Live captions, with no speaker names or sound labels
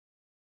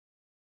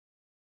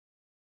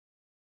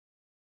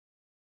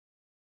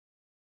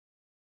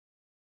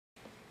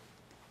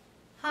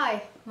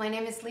Hi, my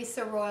name is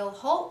Lyssa Royal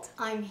Holt.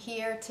 I'm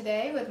here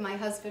today with my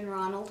husband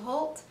Ronald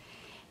Holt,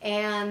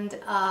 and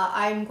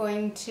I'm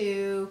going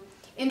to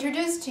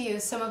introduce to you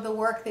some of the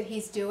work that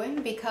he's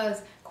doing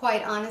because,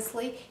 quite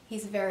honestly,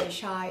 he's very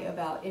shy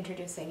about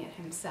introducing it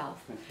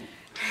himself.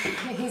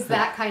 He's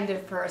that kind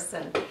of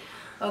person.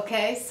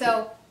 Okay,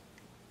 so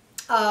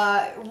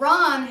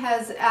Ron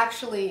has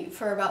actually,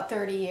 for about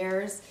 30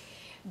 years,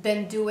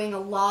 been doing a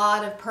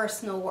lot of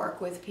personal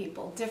work with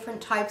people, different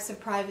types of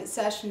private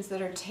sessions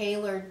that are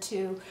tailored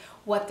to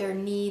what their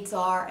needs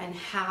are and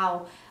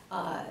how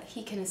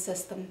he can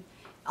assist them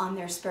on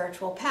their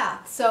spiritual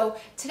path. So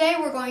today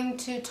we're going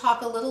to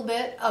talk a little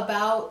bit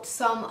about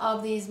some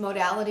of these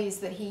modalities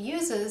that he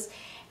uses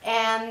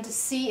and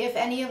see if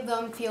any of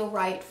them feel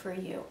right for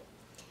you.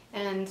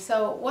 And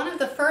so one of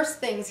the first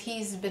things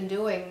he's been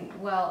doing,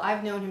 well,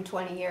 I've known him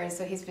 20 years,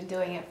 so he's been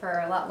doing it for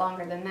a lot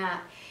longer than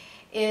that,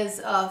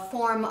 is a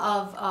form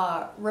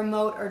of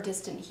remote or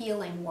distant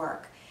healing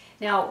work.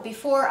 Now,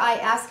 before I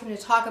ask him to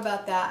talk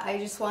about that, I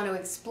just want to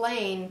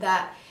explain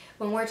that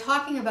when we're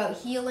talking about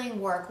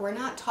healing work, we're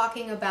not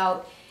talking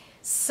about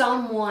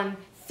someone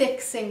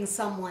fixing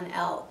someone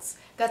else.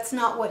 That's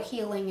not what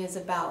healing is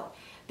about,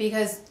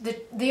 because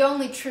the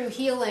only true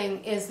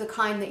healing is the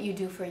kind that you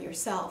do for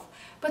yourself.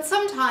 But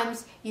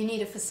sometimes you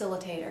need a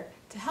facilitator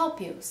to help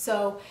you.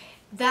 So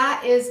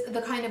that is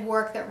the kind of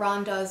work that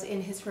Ron does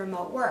in his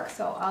remote work.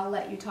 So I'll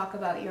let you talk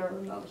about your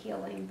remote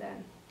healing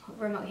then,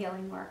 remote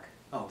healing work.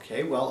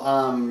 Okay, well,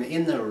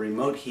 in the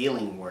remote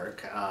healing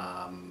work,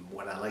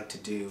 what I like to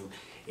do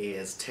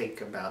is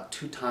take about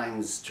 2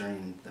 times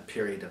during the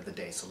period of the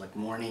day, so like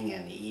morning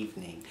and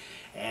evening.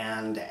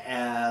 And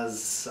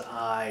as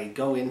I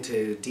go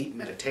into deep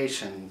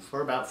meditation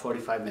for about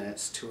 45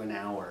 minutes to an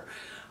hour,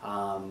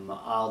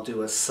 I'll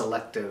do a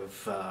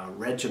selective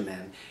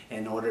regimen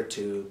in order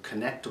to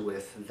connect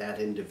with that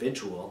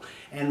individual,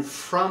 and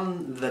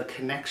from the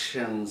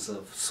connections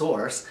of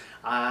source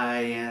I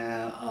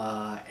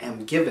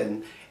am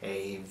given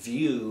a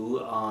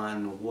view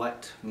on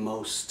what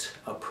most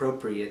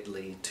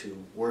appropriately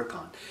to work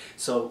on.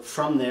 So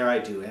from there I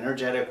do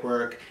energetic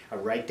work, I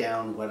write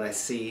down what I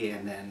see,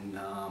 and then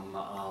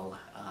I'll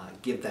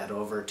give that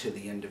over to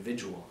the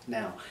individual.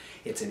 Now,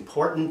 it's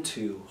important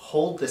to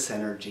hold this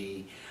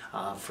energy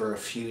for a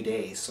few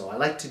days. So I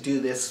like to do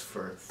this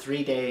for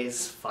 3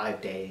 days,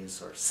 5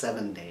 days, or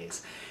 7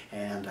 days.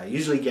 And I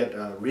usually get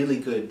really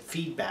good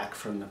feedback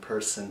from the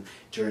person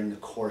during the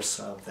course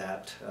of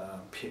that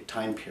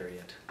time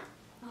period.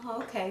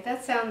 Oh, okay,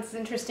 that sounds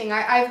interesting.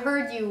 I've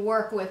heard you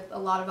work with a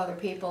lot of other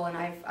people, and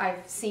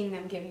I've seen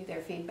them give you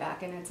their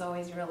feedback, and it's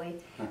always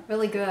really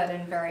good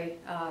and very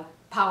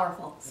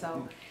powerful.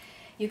 So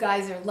you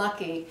guys are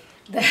lucky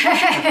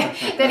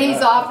that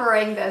he's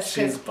offering this.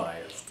 She's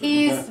biased.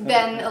 He's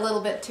been a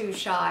little bit too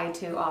shy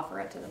to offer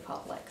it to the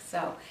public.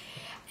 So,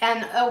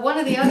 and one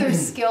of the other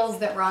skills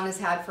that Ron has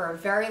had for a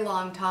very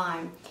long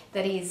time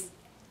that he's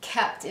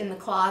kept in the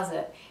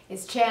closet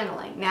is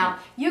channeling. Now,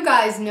 you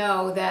guys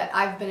know that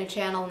I've been a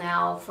channel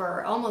now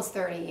for almost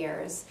 30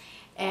 years,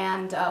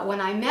 and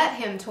when I met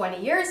him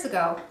 20 years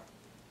ago,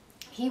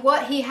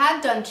 he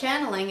had done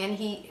channeling, and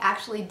he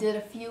actually did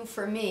a few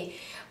for me,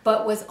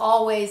 but was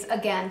always,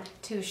 again,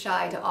 too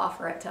shy to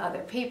offer it to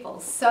other people.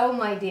 So,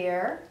 my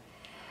dear,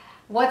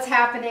 what's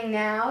happening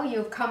now?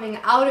 You're coming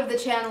out of the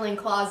channeling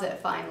closet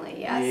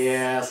finally, yes?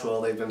 Yes,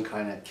 well, they've been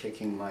kind of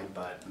kicking my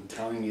butt and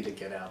telling me to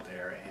get out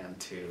there and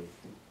to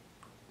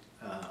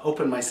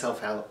open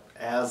myself out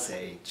as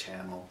a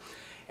channel,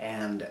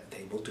 and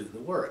they will do the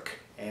work.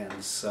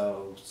 And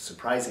so,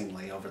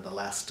 surprisingly, over the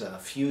last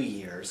few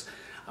years,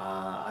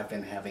 I've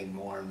been having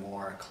more and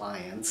more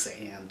clients,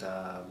 and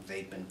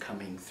they've been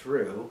coming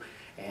through.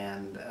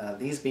 And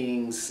these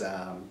beings,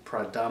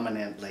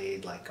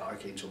 predominantly like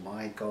Archangel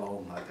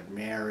Michael, Mother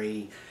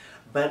Mary,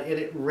 but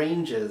it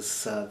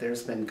ranges.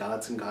 There's been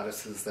gods and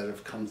goddesses that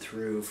have come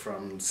through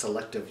from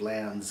selective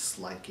lands,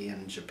 like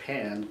in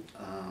Japan,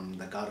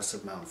 the goddess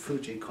of Mount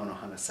Fuji,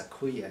 Konohana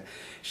Sakuya.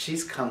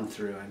 She's come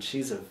through, and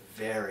she's a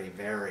very,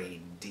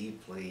 very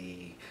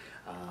deeply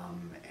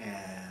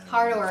and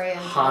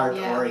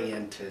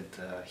heart-oriented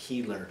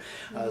healer,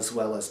 as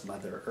well as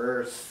Mother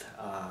Earth,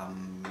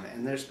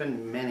 and there's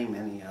been many,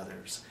 many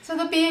others. So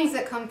the beings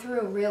that come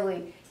through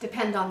really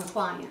depend on the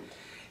client.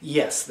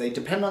 Yes, they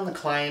depend on the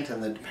client,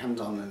 and they depend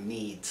on the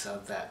needs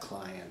of that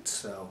client.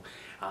 So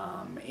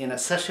in a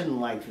session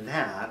like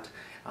that,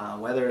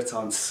 whether it's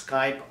on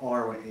Skype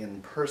or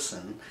in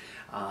person,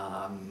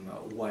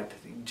 what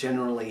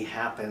generally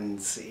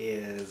happens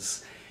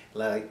is,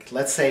 like,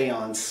 let's say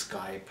on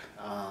Skype,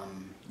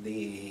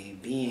 the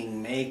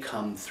being may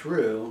come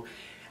through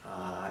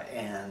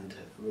and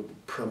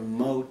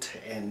promote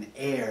an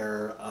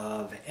air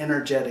of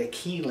energetic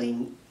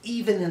healing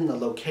even in the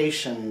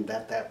location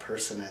that that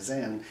person is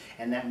in,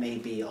 and that may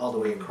be all the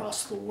way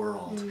across the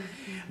world.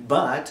 Mm-hmm.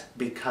 But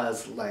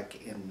because,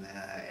 like in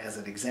as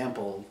an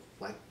example,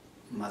 like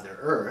Mother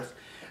Earth,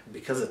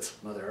 because it's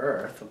Mother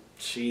Earth,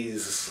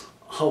 she's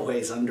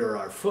always under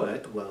our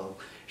foot, well,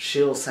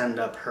 she'll send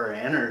up her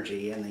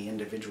energy and the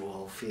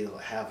individual will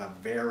have a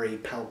very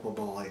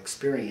palpable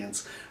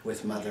experience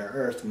with Mother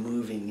Earth,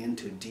 moving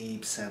into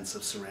deep sense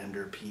of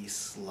surrender,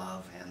 peace,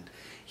 love, and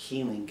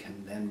healing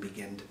can then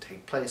begin to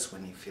take place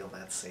when you feel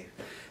that safe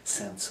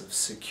sense of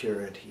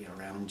security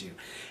around you.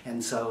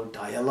 And so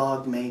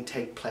dialogue may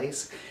take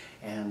place,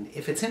 and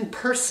if it's in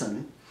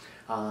person,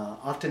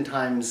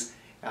 oftentimes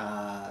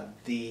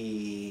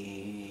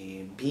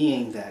the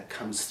being that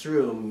comes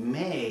through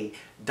may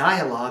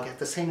dialogue at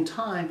the same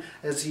time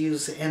as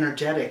use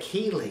energetic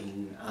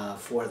healing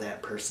for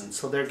that person.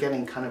 So they're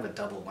getting kind of a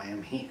double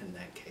whammy in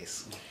that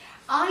case.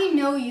 I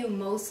know you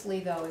mostly,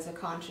 though, as a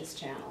conscious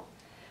channel,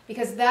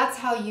 because that's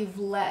how you've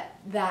let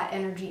that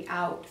energy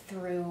out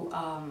through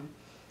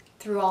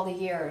all the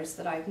years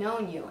that I've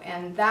known you.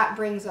 And that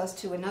brings us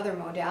to another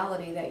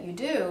modality that you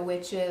do,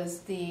 which is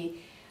the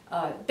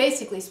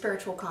basically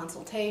spiritual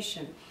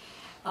consultation,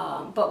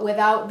 but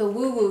without the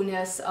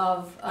woo-woo-ness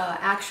of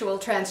actual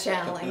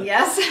trans-channeling,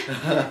 yes?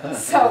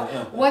 So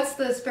what's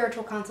the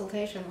spiritual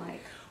consultation like?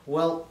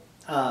 Well,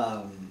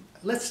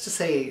 let's just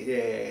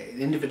say an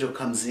individual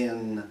comes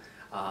in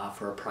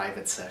for a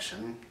private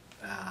session,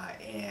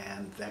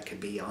 and that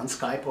could be on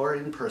Skype or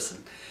in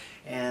person.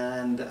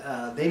 And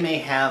they may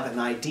have an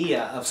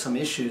idea of some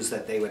issues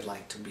that they would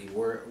like to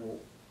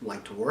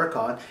work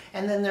on,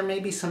 and then there may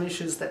be some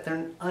issues that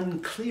they're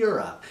unclear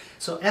of.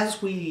 So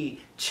as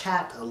we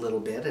chat a little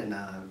bit in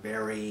a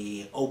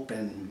very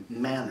open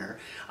manner,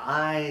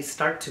 I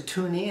start to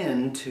tune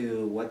in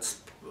to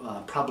what's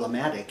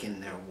problematic in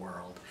their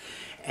world.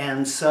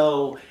 And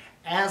so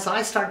as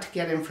I start to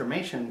get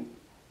information,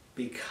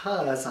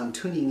 because I'm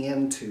tuning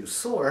into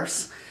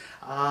source,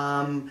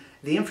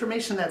 the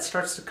information that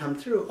starts to come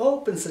through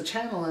opens the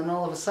channel, and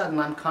all of a sudden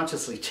I'm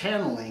consciously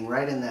channeling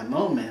right in that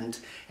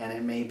moment, and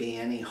it may be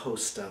any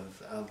host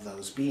of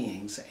those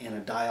beings, and a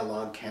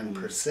dialogue can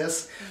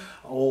persist,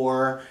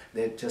 or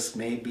it just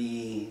may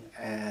be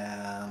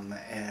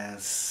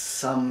as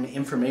some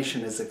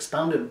information is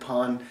expounded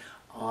upon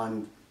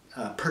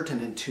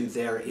pertinent to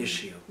their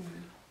issue.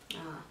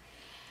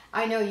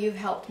 I know you've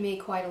helped me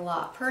quite a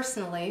lot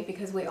personally,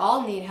 because we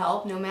all need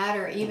help, no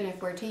matter, even if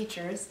we're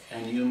teachers.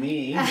 And you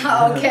me.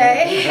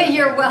 Okay,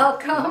 you're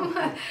welcome.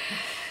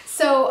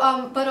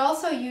 So, but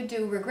also you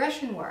do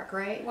regression work,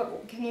 right?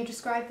 Can you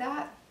describe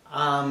that?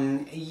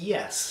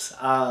 Yes.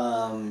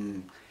 Now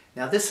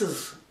this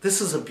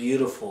is a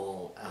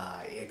beautiful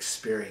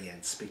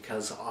experience,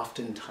 because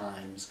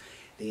oftentimes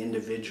the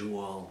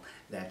individual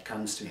that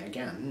comes to me,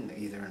 again,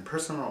 either in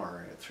person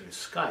or through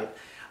Skype,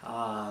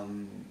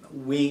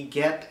 we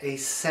get a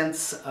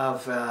sense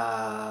of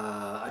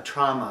a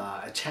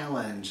trauma, a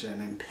challenge,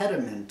 an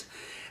impediment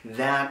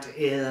that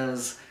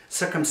is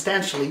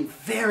circumstantially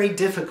very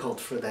difficult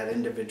for that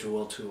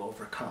individual to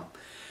overcome.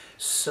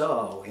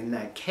 So in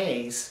that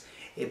case,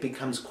 it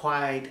becomes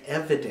quite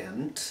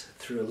evident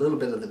through a little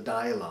bit of the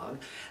dialogue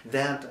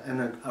that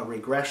a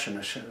regression,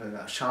 a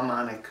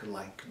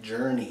shamanic-like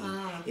journey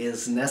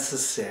is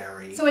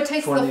necessary. So it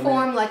takes the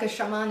form like a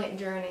shamanic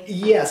journey.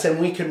 Yes, and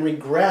we can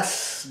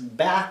regress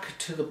back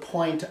to the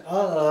point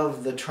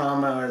of the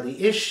trauma or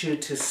the issue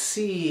to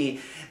see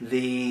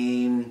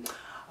the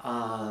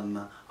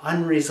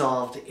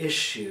unresolved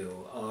issue,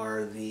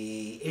 or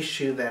the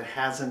issue that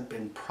hasn't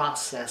been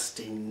processed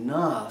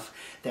enough,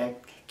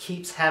 that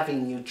keeps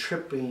having you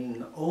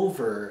tripping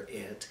over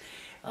it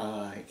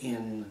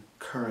in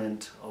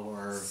current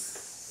or...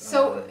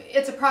 So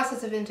it's a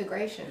process of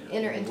integration,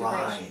 inner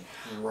integration.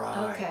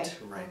 Right. Okay.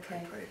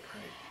 Right.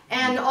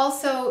 And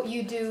also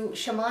you do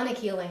shamanic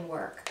healing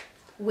work,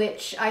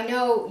 which I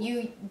know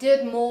you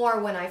did more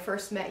when I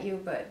first met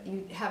you, but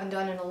you haven't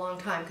done in a long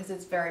time, because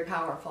it's very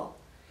powerful.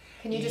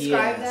 Can you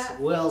describe that?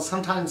 Well,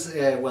 sometimes,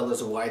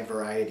 there's a wide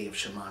variety of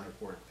shamanic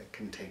work that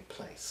can take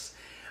place.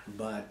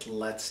 But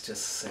let's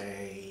just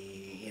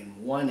say,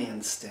 in one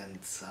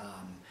instance,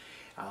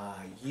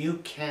 you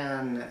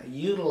can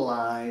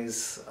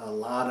utilize a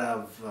lot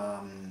of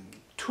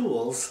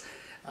tools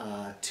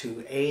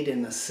to aid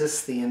and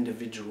assist the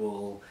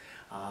individual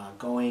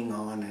going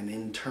on an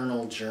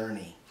internal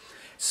journey.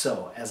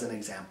 So, as an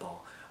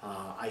example,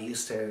 I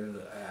used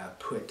to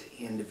put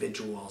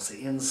individuals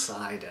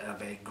inside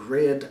of a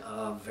grid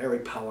of very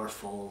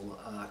powerful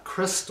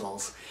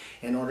crystals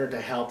in order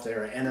to help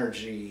their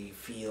energy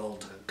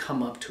field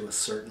come up to a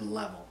certain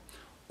level.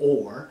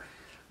 Or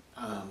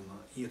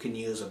you can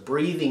use a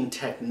breathing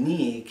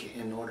technique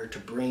in order to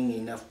bring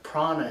enough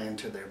prana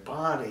into their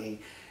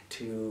body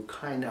to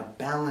kind of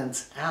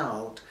balance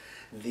out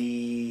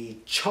the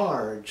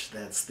charge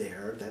that's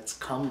there, that's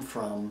come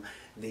from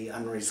the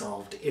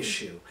unresolved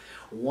issue.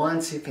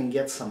 Once you can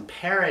get some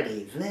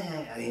parity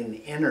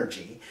in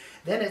energy,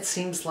 then it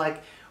seems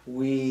like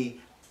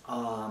we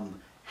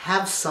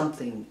have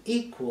something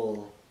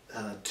equal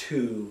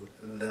to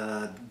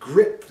the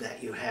grip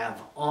that you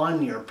have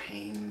on your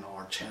pain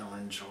or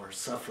challenge or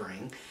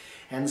suffering.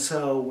 And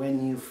so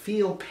when you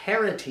feel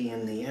parity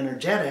in the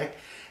energetic,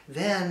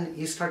 then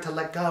you start to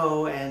let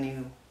go and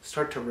you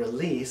start to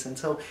release. And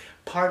so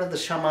part of the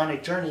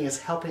shamanic journey is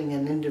helping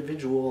an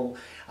individual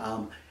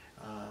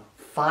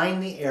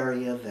find the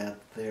area that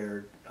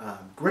they're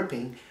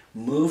gripping,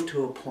 move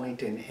to a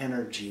point in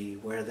energy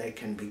where they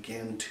can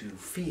begin to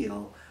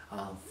feel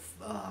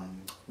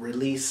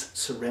release,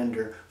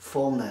 surrender,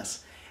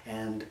 fullness.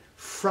 And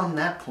from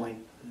that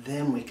point,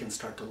 then we can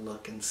start to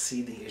look and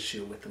see the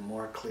issue with a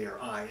more clear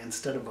eye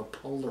instead of a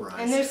polarized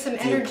And there's some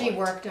energy viewpoint.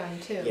 work done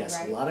too, Yes,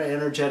 right? a lot of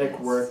energetic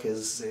Yes. work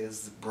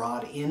is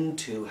brought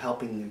into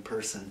helping the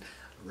person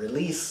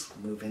release,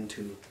 move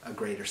into a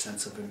greater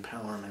sense of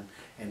empowerment,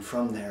 and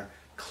from there,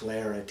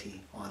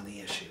 clarity on the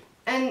issue.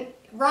 And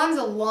Ron's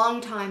a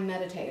long-time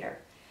meditator.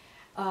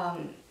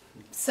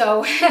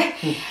 So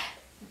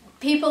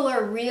people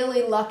are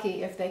really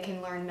lucky if they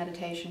can learn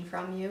meditation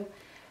from you.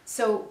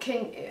 So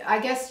I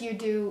guess you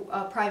do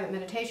private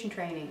meditation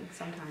training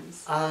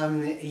sometimes.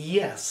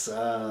 Yes,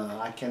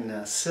 I can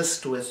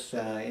assist with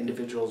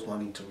individuals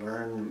wanting to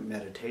learn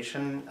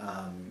meditation,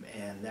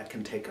 and that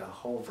can take a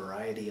whole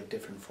variety of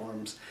different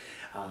forms.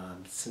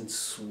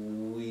 Since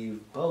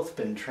we've both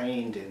been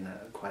trained in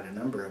quite a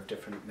number of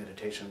different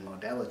meditation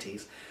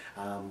modalities,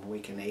 we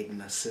can aid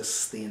and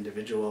assist the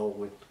individual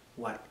with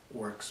what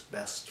works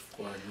best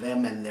for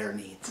them and their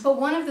needs. But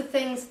one of the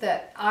things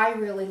that I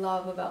really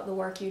love about the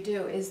work you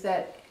do is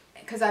that,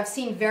 because I've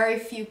seen very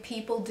few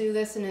people do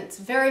this, and it's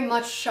very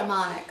much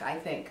shamanic, I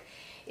think,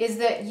 is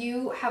that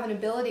you have an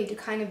ability to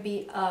kind of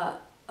be a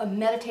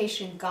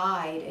meditation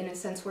guide, in a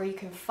sense where you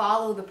can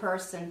follow the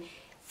person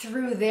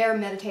through their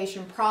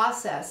meditation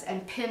process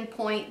and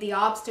pinpoint the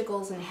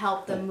obstacles and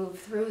help them move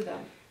through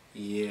them.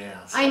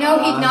 Yes. I know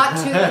he'd not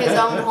toot his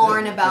own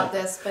horn about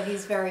this, but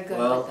he's very good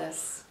at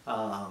this.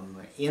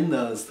 In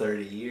those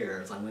 30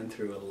 years, I went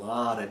through a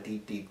lot of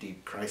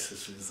deep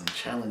crises and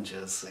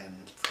challenges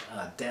and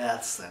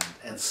deaths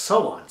and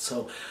so on.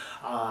 So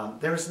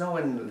there was no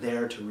one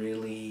there to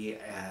really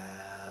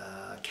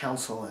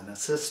counsel and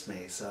assist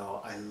me.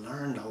 So I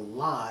learned a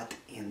lot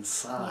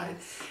inside.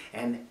 Yes.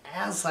 And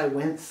as I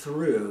went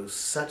through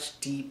such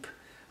deep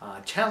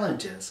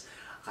challenges,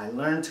 I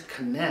learned to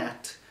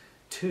connect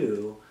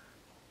to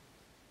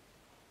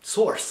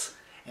Source.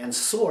 And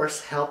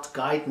Source helped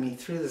guide me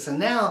through this. And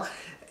now,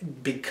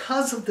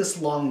 because of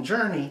this long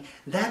journey,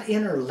 that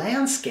inner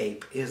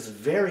landscape is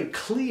very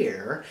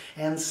clear.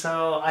 And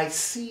so I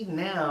see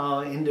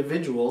now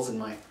individuals, and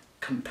my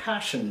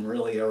compassion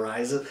really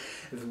arises,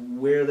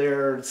 where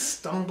they're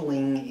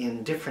stumbling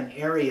in different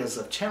areas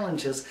of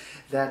challenges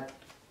that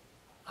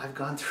I've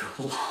gone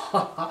through a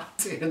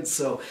lot. And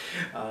so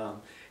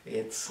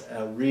it's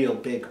a real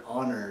big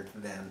honor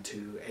then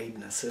to aid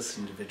and assist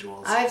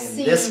individuals in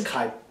this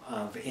type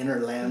of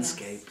inner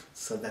landscape, yes,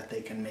 so that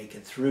they can make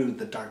it through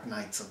the dark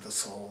nights of the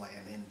soul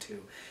and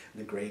into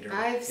the greater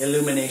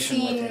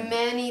illumination within. I've seen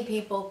many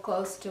people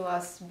close to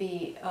us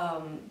be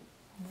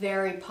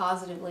very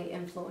positively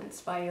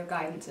influenced by your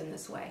guidance in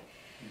this way.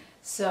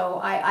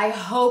 So I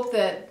hope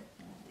that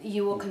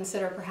you will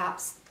consider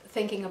perhaps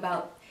thinking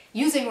about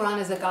using Ron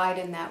as a guide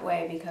in that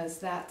way, because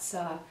that's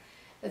a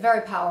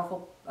very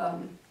powerful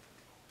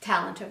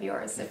talent of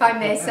yours, if I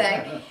may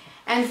say.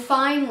 And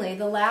finally,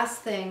 the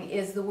last thing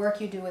is the work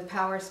you do with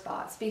power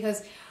spots,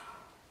 because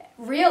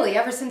really,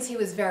 ever since he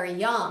was very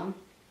young,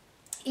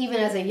 even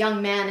as a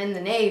young man in the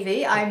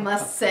Navy, I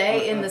must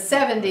say, in the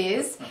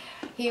 70s,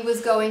 he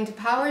was going to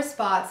power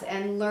spots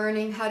and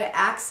learning how to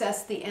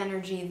access the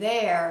energy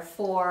there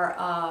for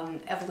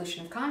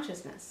evolution of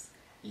consciousness.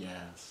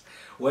 Yes.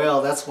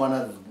 Well, that's one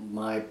of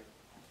my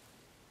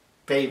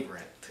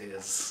favorite,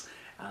 is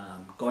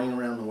going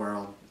around the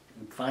world,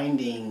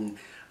 finding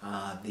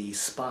the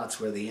spots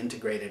where the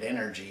integrated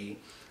energy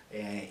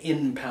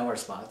in power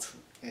spots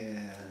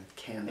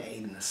can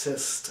aid and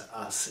assist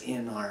us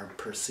in our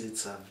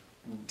pursuits of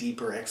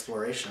deeper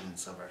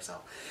explorations of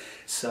ourselves.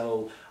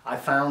 So I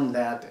found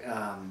that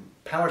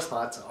power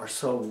spots are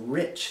so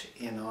rich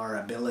in our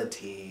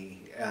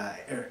ability,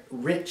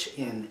 rich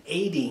in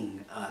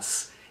aiding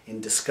us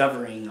in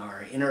discovering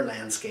our inner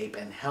landscape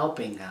and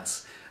helping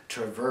us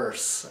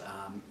traverse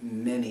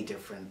many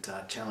different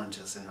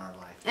challenges in our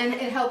life. And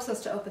it helps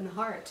us to open the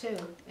heart too.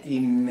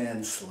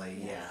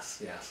 Immensely,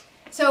 yes, yes.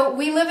 So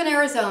we live in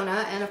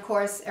Arizona, and of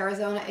course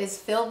Arizona is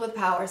filled with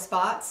power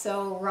spots,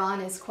 so Ron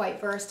is quite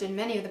versed in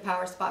many of the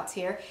power spots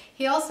here.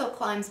 He also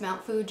climbs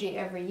Mount Fuji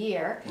every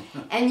year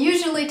and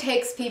usually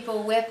takes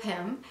people with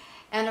him.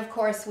 And of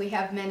course we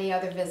have many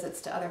other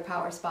visits to other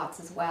power spots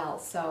as well.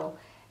 So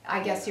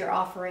I guess you're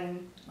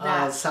offering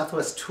that.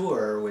 Southwest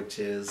Tour, which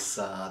is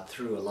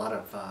through a lot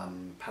of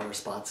power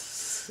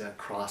spots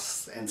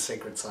across and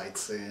sacred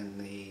sites in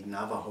the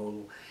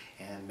Navajo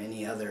and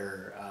many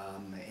other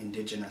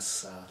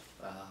indigenous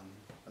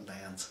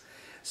lands.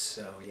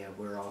 So yeah,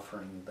 we're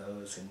offering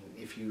those, and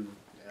if you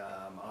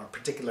are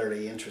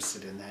particularly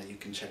interested in that, you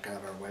can check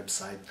out our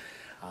website,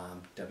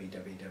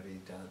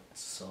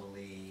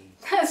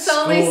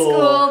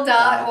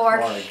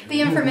 www.solischool.org.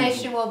 The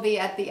information will be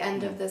at the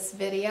end of this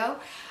video.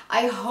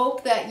 I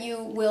hope that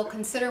you will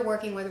consider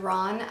working with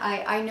Ron.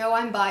 I know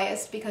I'm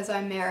biased because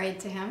I'm married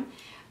to him,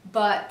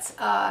 but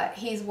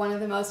he's one of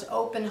the most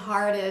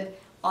open-hearted,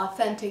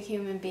 authentic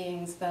human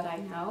beings that I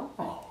know.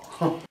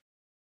 Oh.